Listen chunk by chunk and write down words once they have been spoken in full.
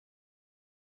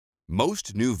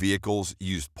Most new vehicles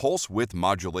use pulse width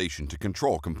modulation to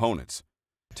control components.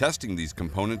 Testing these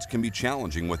components can be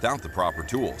challenging without the proper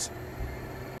tools.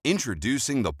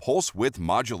 Introducing the Pulse Width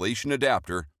Modulation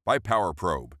Adapter by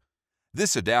PowerProbe.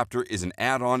 This adapter is an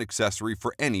add-on accessory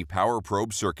for any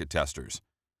PowerProbe circuit testers.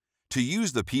 To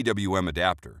use the PWM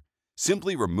adapter,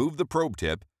 simply remove the probe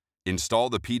tip, install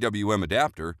the PWM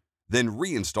adapter, then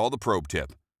reinstall the probe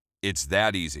tip. It's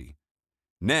that easy.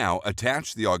 Now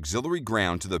attach the auxiliary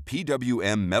ground to the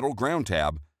PWM metal ground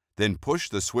tab, then push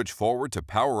the switch forward to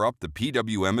power up the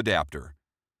PWM adapter.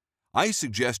 I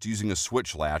suggest using a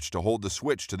switch latch to hold the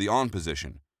switch to the on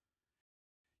position.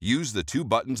 Use the two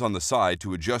buttons on the side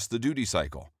to adjust the duty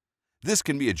cycle. This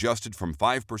can be adjusted from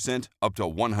 5% up to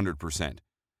 100%.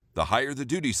 The higher the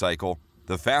duty cycle,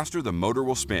 the faster the motor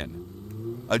will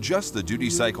spin. Adjust the duty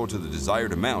cycle to the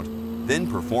desired amount, then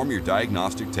perform your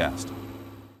diagnostic test.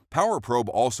 PowerProbe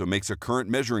also makes a current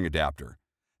measuring adapter.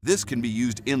 This can be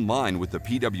used in line with the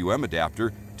PWM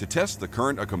adapter to test the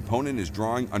current a component is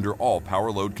drawing under all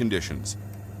power load conditions.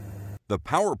 The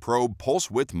PowerProbe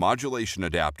Pulse Width Modulation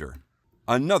Adapter.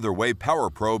 Another way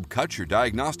PowerProbe cuts your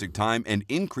diagnostic time and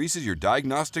increases your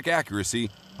diagnostic accuracy,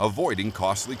 avoiding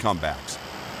costly comebacks.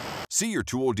 See your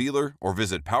tool dealer or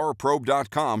visit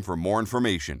PowerProbe.com for more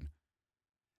information.